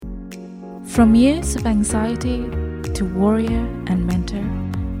From years of anxiety to warrior and mentor,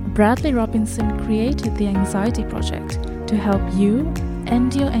 Bradley Robinson created the Anxiety Project to help you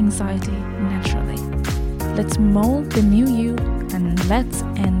end your anxiety naturally. Let's mold the new you and let's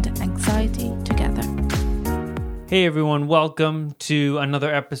end anxiety together. Hey everyone, welcome to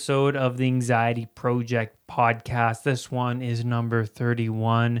another episode of the Anxiety Project podcast. This one is number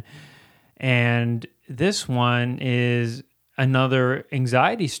 31, and this one is another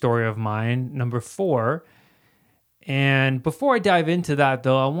anxiety story of mine, number 4. And before I dive into that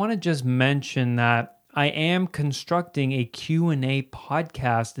though, I want to just mention that I am constructing a Q&A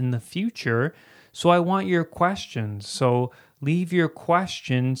podcast in the future, so I want your questions. So leave your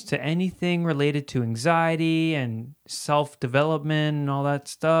questions to anything related to anxiety and self-development and all that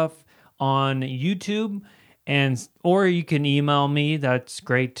stuff on YouTube, or you can email me, that's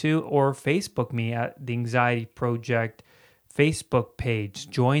great too, or Facebook me at the Anxiety Project Facebook page.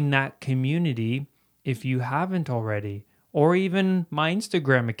 Join that community if you haven't already, or even my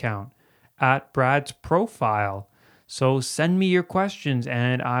Instagram account at Brad's Profile. So send me your questions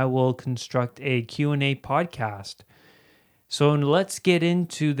and I will construct a Q&A podcast. So let's get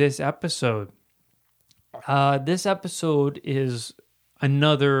into this episode. This episode is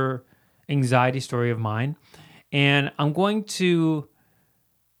another anxiety story of mine, and I'm going to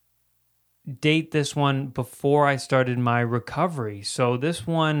date this one before I started my recovery. So this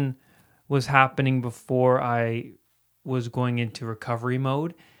one was happening before I was going into recovery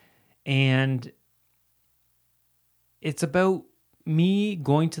mode, and it's about me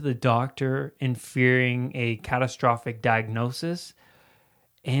going to the doctor and fearing a catastrophic diagnosis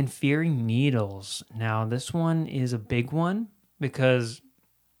and fearing needles. Now, this one is a big one because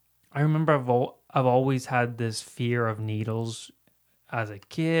I remember I've always had this fear of needles as a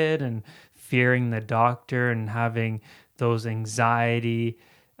kid, and fearing the doctor and having those anxiety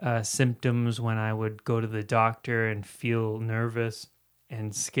symptoms when I would go to the doctor and feel nervous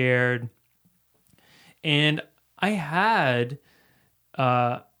and scared. And I had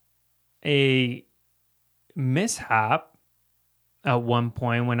a mishap at one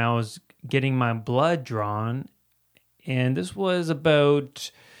point when I was getting my blood drawn, and this was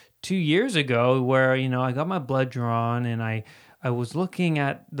about 2 years ago, where I got my blood drawn and I was looking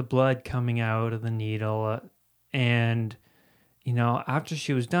at the blood coming out of the needle, and after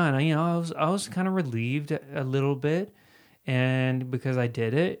she was done, I was kind of relieved a little bit, and because I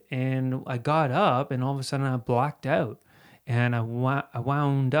did it, and I got up, and all of a sudden I blacked out, and I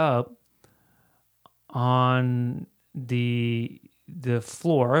wound up on the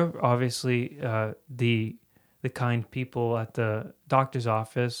floor. Obviously, the kind people at the doctor's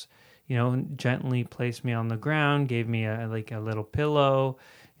office, gently placed me on the ground, gave me a little pillow,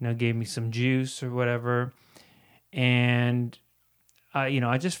 gave me some juice or whatever. And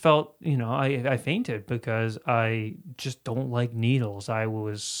I just felt, I fainted because I just don't like needles. I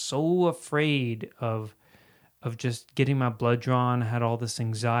was so afraid of just getting my blood drawn. I had all this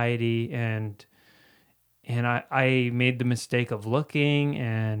anxiety, and I made the mistake of looking.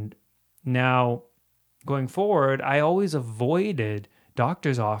 And now going forward, I always avoided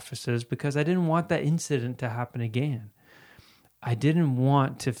doctor's offices because I didn't want that incident to happen again. I didn't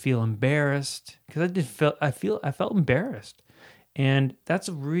want to feel embarrassed because I felt embarrassed. And that's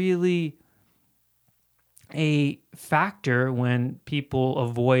really a factor when people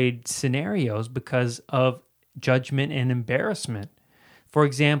avoid scenarios because of judgment and embarrassment. For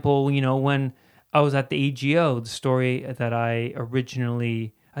example, when I was at the AGO, the story that I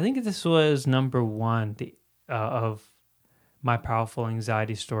think this was number 1 of my powerful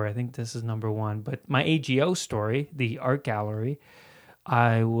anxiety story. I think this is number 1. But my AGO story, the art gallery,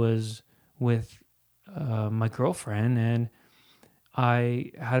 I was with my girlfriend, and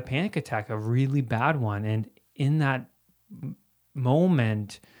I had a panic attack, a really bad one. And in that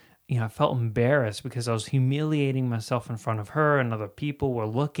moment, I felt embarrassed because I was humiliating myself in front of her, and other people were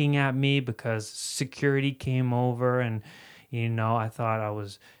looking at me because security came over, and I thought I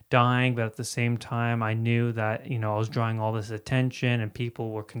was dying, but at the same time I knew that I was drawing all this attention and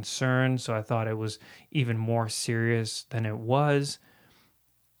people were concerned, so I thought it was even more serious than it was.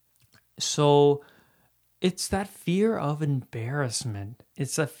 So it's that fear of embarrassment.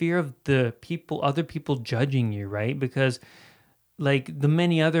 It's a fear of other people judging you, right? Because like the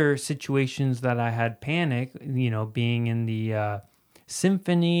many other situations that I had panic, being in the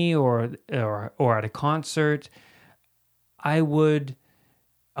symphony or at a concert, I would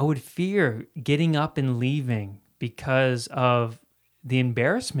fear getting up and leaving because of the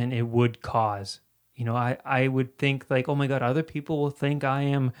embarrassment it would cause. I would think like, oh my God, other people will think I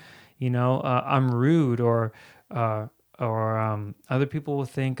am, I'm rude or other people will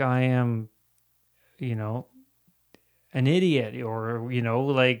think I am, you know, an idiot or, you know,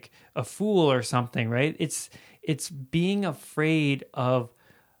 like a fool or something, right? It's being afraid of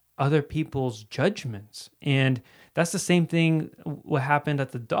other people's judgments. And that's the same thing what happened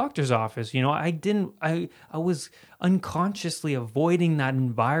at the doctor's office. You know, I was unconsciously avoiding that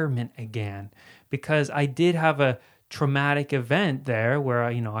environment again because I did have a traumatic event there where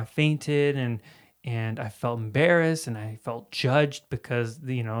I fainted and I felt embarrassed and I felt judged because,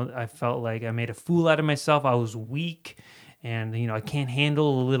 I felt like I made a fool out of myself. I was weak and, I can't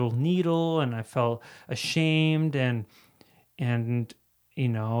handle a little needle, and I felt ashamed and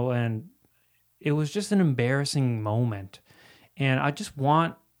it was just an embarrassing moment. And I just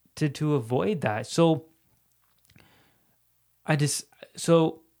wanted to avoid that. So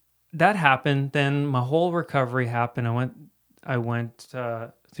that happened. Then my whole recovery happened. I went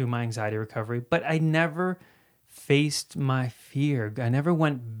through my anxiety recovery, but I never faced my fear. I never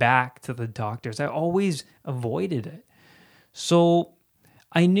went back to the doctors. I always avoided it. So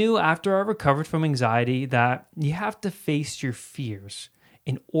I knew after I recovered from anxiety that you have to face your fears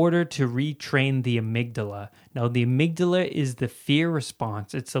in order to retrain the amygdala. Now, the amygdala is the fear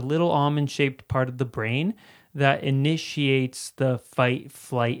response. It's a little almond-shaped part of the brain that initiates the fight,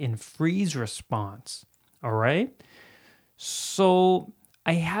 flight, and freeze response. All right? So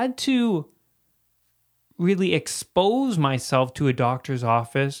I had to really expose myself to a doctor's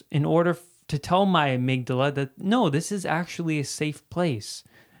office in order to tell my amygdala that, no, this is actually a safe place.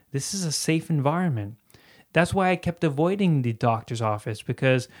 This is a safe environment. That's why I kept avoiding the doctor's office,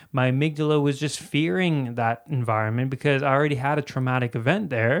 because my amygdala was just fearing that environment because I already had a traumatic event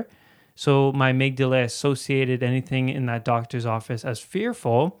there. So my amygdala associated anything in that doctor's office as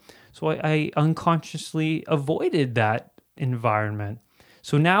fearful. So I unconsciously avoided that environment.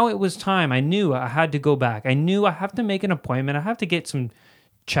 So now it was time. I knew I had to go back. I knew I have to make an appointment. I have to get some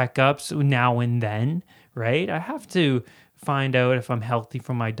checkups now and then, right? I have to find out if I'm healthy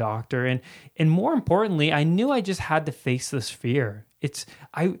from my doctor. And more importantly, I knew I just had to face this fear.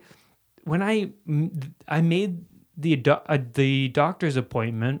 When I made the doctor's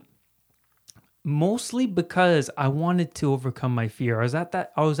appointment, mostly because I wanted to overcome my fear.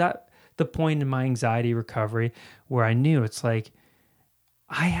 I was at the point in my anxiety recovery where I knew it's like,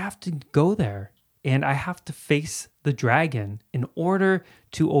 I have to go there and I have to face the dragon in order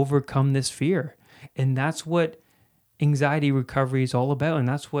to overcome this fear. And that's what anxiety recovery is all about. And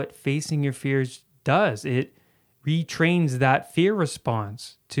that's what facing your fears does. It retrains that fear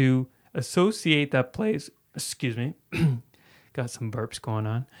response to associate that place. Excuse me. Got some burps going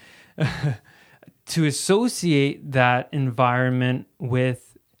on. To associate that environment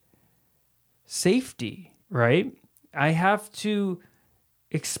with safety, right? I have to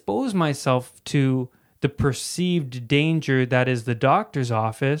expose myself to the perceived danger that is the doctor's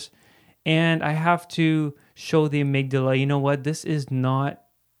office, and I have to show the amygdala, you know what, this is not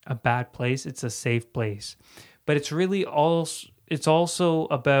a bad place, it's a safe place. But it's also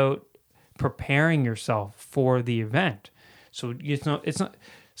about preparing yourself for the event. So it's not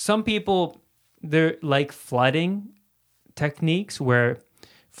some people, they're like flooding techniques, where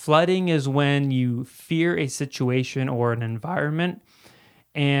flooding is when you fear a situation or an environment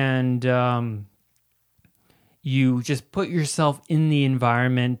and you just put yourself in the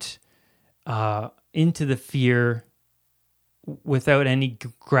environment, into the fear without any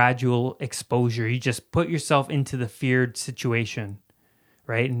gradual exposure. You just put yourself into the feared situation,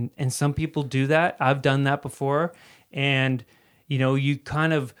 right? And some people do that. I've done that before. And, you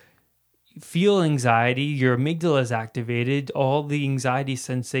kind of feel anxiety, your amygdala is activated, all the anxiety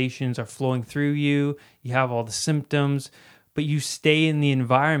sensations are flowing through you, you have all the symptoms, but you stay in the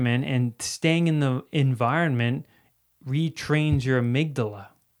environment, and staying in the environment retrains your amygdala.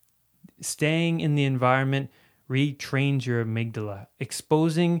 Staying in the environment retrains your amygdala.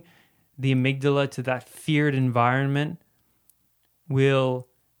 Exposing the amygdala to that feared environment will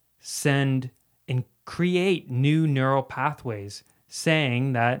send and create new neural pathways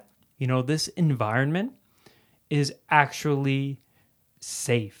saying that, this environment is actually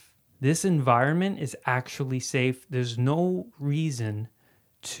safe. This environment is actually safe. There's no reason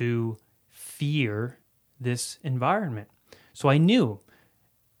to fear this environment. So I knew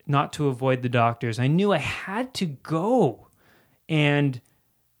not to avoid the doctors. I knew I had to go and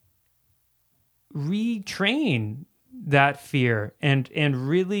retrain that fear and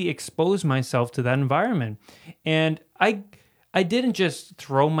really expose myself to that environment. And I didn't just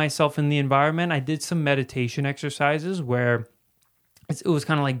throw myself in the environment. I did some meditation exercises where it was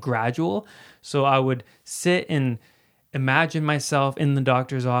kind of like gradual. So I would sit and imagine myself in the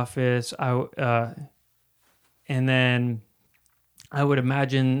doctor's office, and And then I would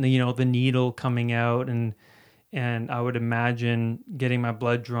imagine, the needle coming out, and I would imagine getting my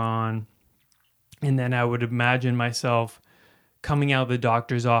blood drawn. And then I would imagine myself coming out of the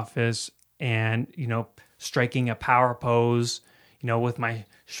doctor's office and, striking a power pose, with my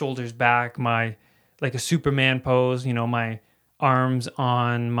shoulders back, like a Superman pose, my arms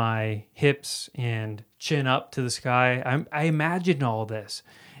on my hips and chin up to the sky. I imagined all this.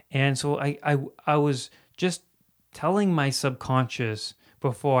 And so I was just telling my subconscious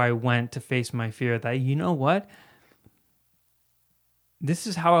before I went to face my fear that, you know what? This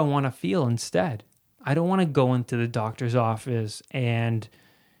is how I want to feel instead. I don't want to go into the doctor's office and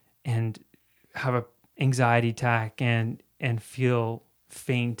have an anxiety attack and feel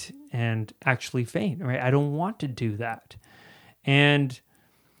faint and actually faint, right? I don't want to do that. And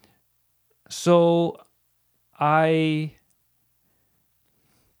so I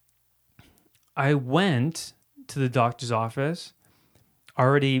went to the doctor's office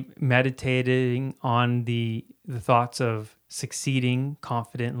already meditating on the thoughts of succeeding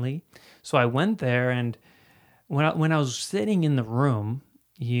confidently. So I went there, and when I was sitting in the room,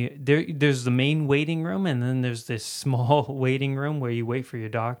 there's the main waiting room, and then there's this small waiting room where you wait for your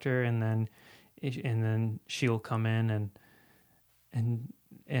doctor, and then she'll come in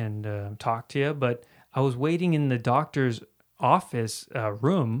and talk to you. But I was waiting in the doctor's office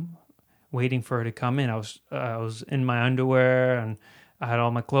room, waiting for her to come in. I was in my underwear, and I had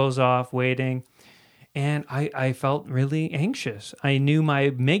all my clothes off, waiting. And I felt really anxious. I knew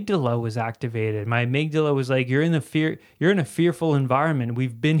my amygdala was activated. My amygdala was like, you're in a fearful environment.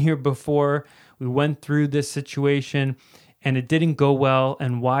 We've been here before. We went through this situation and it didn't go well.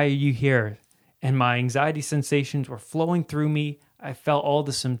 And why are you here? And my anxiety sensations were flowing through me. I felt all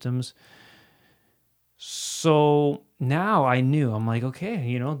the symptoms. So now I knew, I'm like,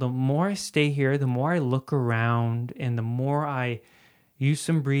 okay, the more I stay here, the more I look around, and the more I use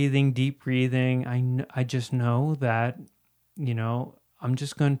some breathing, deep breathing, I just know that, I'm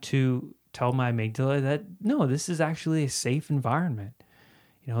just going to tell my amygdala that, no, this is actually a safe environment.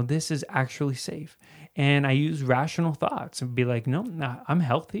 This is actually safe. And I use rational thoughts and be like, no, I'm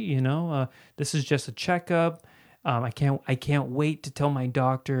healthy. This is just a checkup. I can't wait to tell my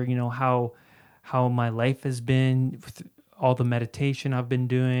doctor, how my life has been, with all the meditation I've been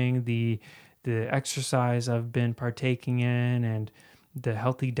doing, the exercise I've been partaking in, and the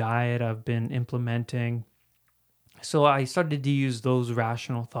healthy diet I've been implementing. So I started to use those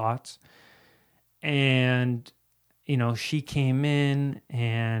rational thoughts. And, she came in,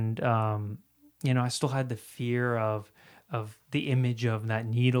 and, I still had the fear of the image of that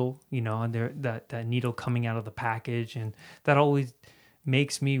needle, and that needle coming out of the package. And that always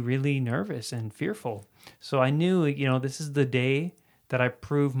makes me really nervous and fearful. So I knew, this is the day that I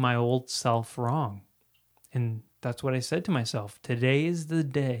prove my old self wrong. And that's what I said to myself. Today is the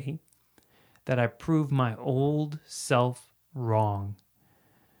day that I prove my old self wrong.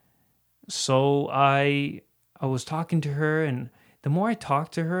 So I was talking to her, and the more I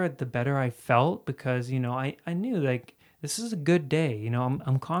talked to her, the better I felt, because, I knew, like, this is a good day.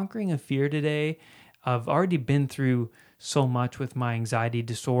 I'm conquering a fear today. I've already been through so much with my anxiety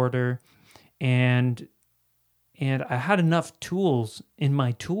disorder, and I had enough tools in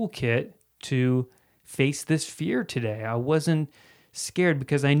my toolkit to face this fear today. I wasn't scared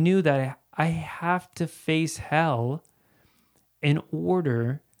because I knew that I have to face hell in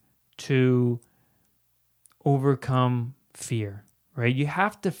order to overcome fear, right? You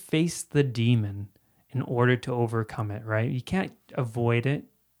have to face the demon in order to overcome it, right? You can't avoid it.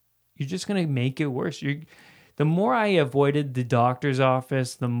 You're just going to make it worse. The more I avoided the doctor's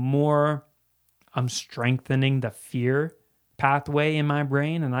office, the more I'm strengthening the fear pathway in my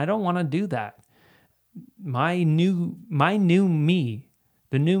brain, and I don't want to do that. My new me,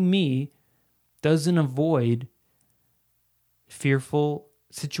 the new me, doesn't avoid fearful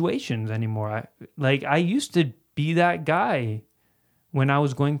situations anymore. I used to be that guy when I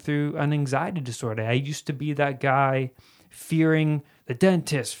was going through an anxiety disorder. I used to be that guy fearing the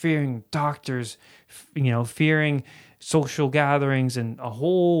dentist, fearing doctors, fearing social gatherings, and a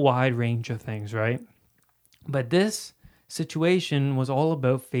whole wide range of things, right? But this situation was all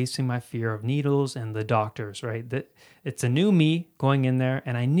about facing my fear of needles and the doctors, right? That it's a new me going in there,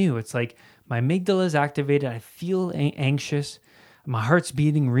 and I knew it's like my amygdala is activated. I feel anxious. My heart's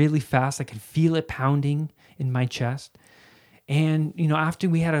beating really fast. I could feel it pounding in my chest. And, after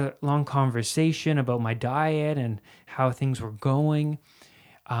we had a long conversation about my diet and how things were going,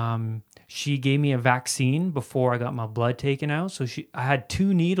 she gave me a vaccine before I got my blood taken out. So I had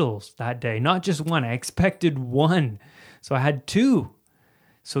 2 needles that day, not just one. I expected 1. So I had 2.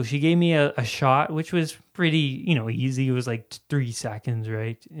 So she gave me a shot, which was pretty, easy. It was like 3 seconds,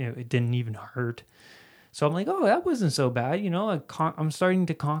 right? It didn't even hurt. So I'm like, oh, that wasn't so bad. I'm starting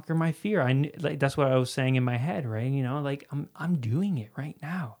to conquer my fear. Like that's what I was saying in my head, right? Like I'm doing it right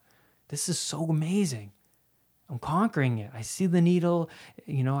now. This is so amazing. I'm conquering it. I see the needle.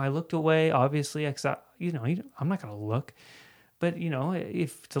 I looked away. Obviously, I'm not gonna look. But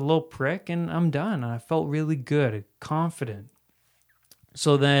if it's a little prick, and I'm done. And I felt really good, confident.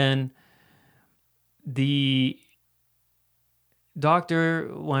 So then the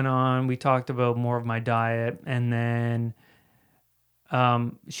doctor went on. We talked about more of my diet, and then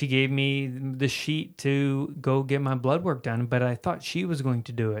she gave me the sheet to go get my blood work done. But I thought she was going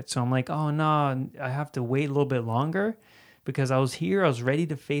to do it, so I'm like, oh no, I have to wait a little bit longer because I was here. I was ready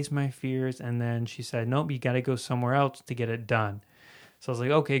to face my fears, and then she said, nope, you got to go somewhere else to get it done. So I was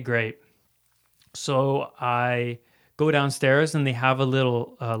like, okay, great. So I go downstairs, and they have a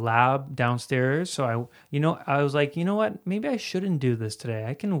little lab downstairs. So I was like, you know what? Maybe I shouldn't do this today.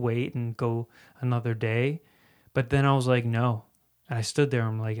 I can wait and go another day. But then I was like, no. And I stood there.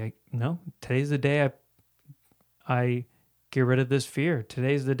 I'm like, no, today's the day I get rid of this fear.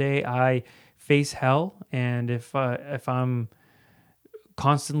 Today's the day I face hell. And if I'm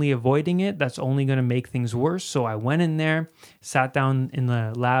constantly avoiding it, that's only going to make things worse. So I went in there, sat down in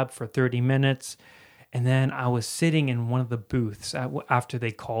the lab for 30 minutes. And then I was sitting in one of the booths after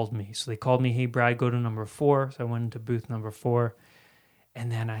they called me. So they called me, hey, Brad, go to number 4. So I went into booth number 4.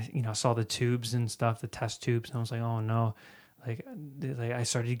 And then I saw the tubes and stuff, the test tubes. And I was like, oh, no. Like I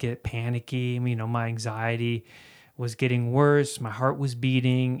started to get panicky. My anxiety was getting worse. My heart was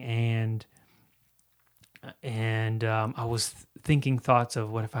beating. And I was thinking thoughts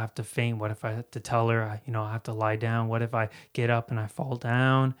of, what if I have to faint? What if I have to tell her, I have to lie down? What if I get up and I fall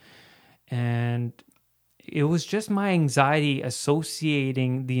down? And it was just my anxiety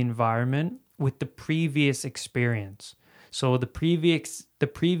associating the environment with the previous experience. So the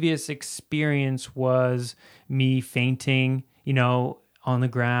previous experience was me fainting, on the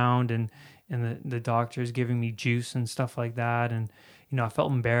ground, and the doctors giving me juice and stuff like that, and I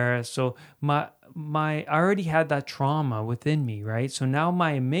felt embarrassed. So I already had that trauma within me, right? So now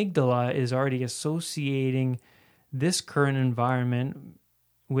my amygdala is already associating this current environment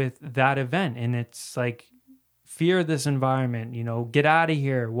with that event, and it's like, fear this environment, get out of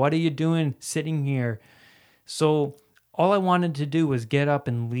here. What are you doing sitting here? So all I wanted to do was get up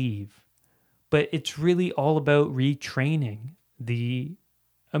and leave. But it's really all about retraining the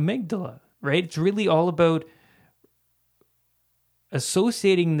amygdala, right? It's really all about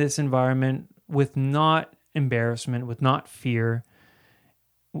associating this environment with not embarrassment, with not fear,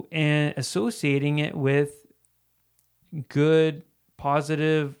 and associating it with good,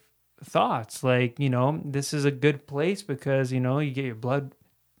 positive thoughts. Like, this is a good place because, you get your blood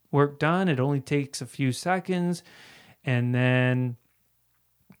work done. It only takes a few seconds. And then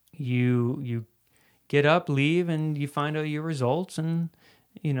you get up, leave, and you find out your results. And,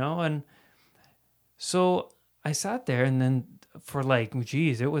 and so I sat there, and then for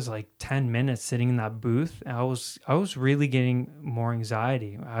it was like 10 minutes sitting in that booth. I was really getting more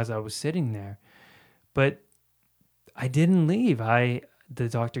anxiety as I was sitting there, but I didn't leave. The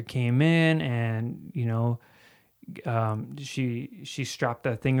doctor came in, and, she strapped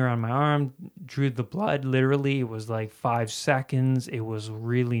that thing around my arm, drew the blood. Literally, it was like 5 seconds. It was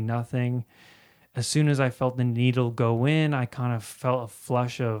really nothing. As soon as I felt the needle go in, I kind of felt a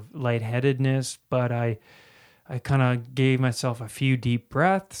flush of lightheadedness, but I kind of gave myself a few deep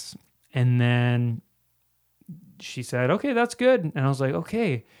breaths, and then she said, okay, that's good. And I was like,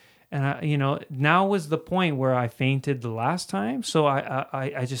 okay. And now was the point where I fainted the last time. So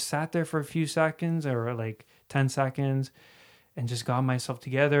I just sat there for a few seconds, or like 10 seconds, and just got myself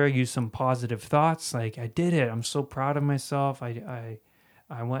together. Used some positive thoughts. Like, I did it. I'm so proud of myself. I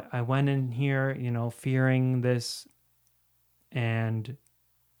went in here, fearing this, and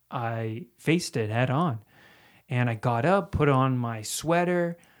I faced it head on. And I got up, put on my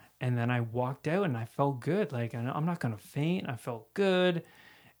sweater, and then I walked out, and I felt good. Like, I'm not going to faint. I felt good.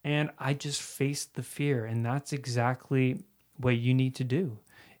 And I just faced the fear. And that's exactly what you need to do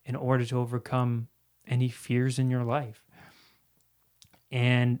in order to overcome any fears in your life.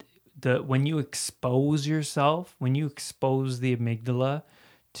 And when you expose yourself, when you expose the amygdala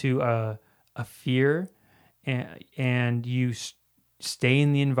to a fear, and you stay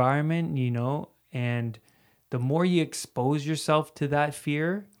in the environment, and the more you expose yourself to that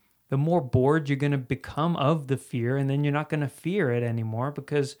fear, the more bored you're going to become of the fear, and then you're not going to fear it anymore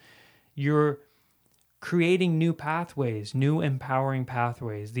because you're creating new pathways, new empowering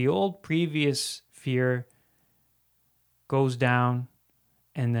pathways. The old previous fear goes down,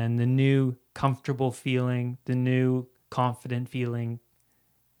 and then the new comfortable feeling, the new confident feeling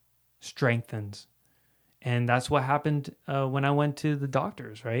strengthens. And that's what happened when I went to the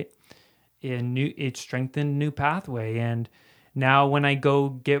doctors, right? It strengthened a new pathway. And now when I go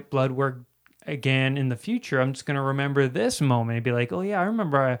get blood work again in the future, I'm just going to remember this moment and be like, oh yeah, I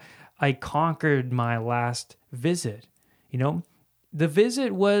remember I conquered my last visit. You know, the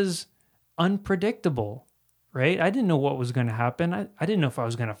visit was unpredictable, right? I didn't know what was going to happen. I didn't know if I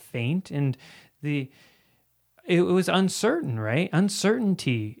was going to faint. And it was uncertain, right?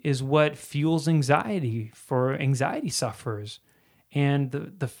 Uncertainty is what fuels anxiety for anxiety sufferers. And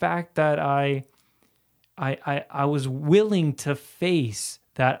the fact that I was willing to face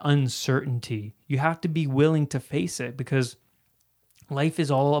that uncertainty. You have to be willing to face it, because life is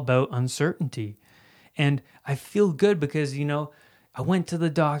all about uncertainty. And I feel good because, you know, I went to the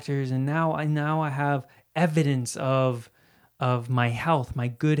doctors, and now I have evidence of my health, my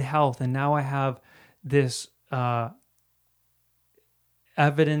good health, and now I have this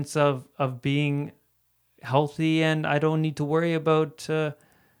evidence of being healthy, and I don't need to worry about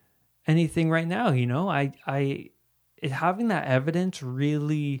anything right now. You know, having that evidence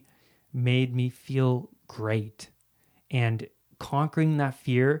really made me feel great, and conquering that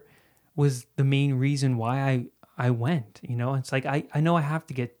fear was the main reason why I went. You know, it's like I know I have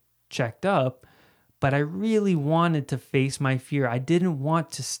to get checked up, but I really wanted to face my fear. I didn't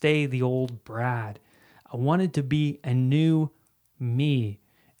want to stay the old Brad. I wanted to be a new me.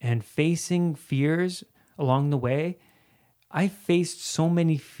 And facing fears along the way, I faced so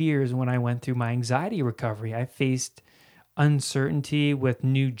many fears when I went through my anxiety recovery. I faced uncertainty with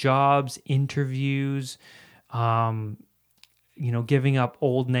new jobs, interviews, giving up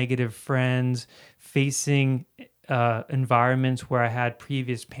old negative friends, facing environments where I had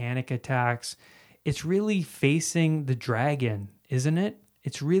previous panic attacks. It's really facing the dragon, isn't it?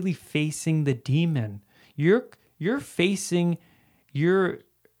 It's really facing the demon. You're facing your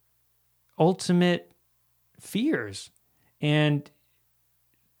ultimate fears, and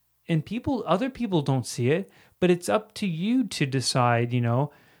other people don't see it, but it's up to you to decide. You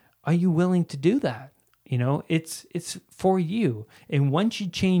know, are you willing to do that? You know, it's for you. And once you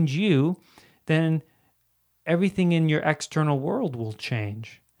change you, then everything in your external world will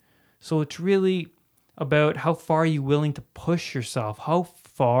change. So it's really about how far are you willing to push yourself? How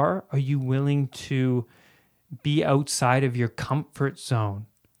far are you willing to be outside of your comfort zone?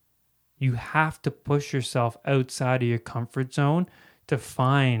 You have to push yourself outside of your comfort zone to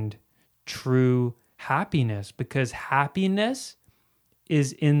find true happiness, because happiness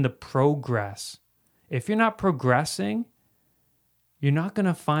is in the progress. If you're not progressing, you're not going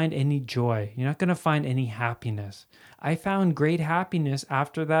to find any joy. You're not going to find any happiness. I found great happiness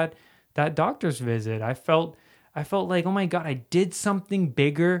after that doctor's visit. I felt like, oh my God, I did something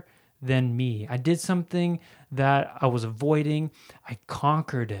bigger than me. I did something that I was avoiding. I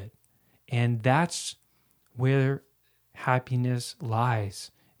conquered it. And that's where happiness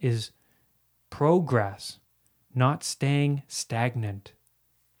lies, is progress, not staying stagnant.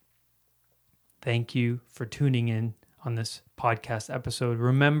 Thank you for tuning in on this podcast episode.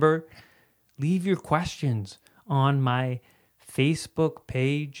 Remember, leave your questions on my Facebook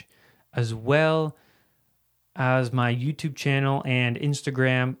page, as well as my YouTube channel and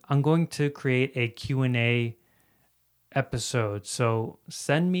Instagram. I'm going to create a Q&A episode. So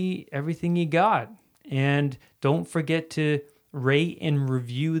send me everything you got. And don't forget to rate and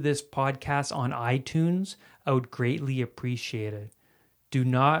review this podcast on iTunes. I would greatly appreciate it. Do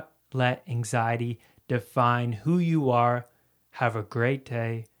not let anxiety define who you are. Have a great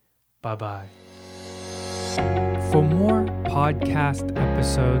day. Bye-bye. For more podcast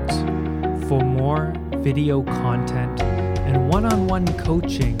episodes, for more video content, and one-on-one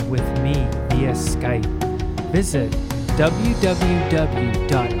coaching with me via Skype, visit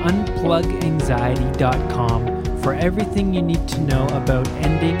www.unpluganxiety.com for everything you need to know about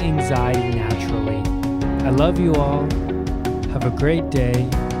ending anxiety naturally. I love you all. Have a great day.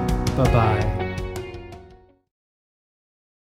 Bye-bye.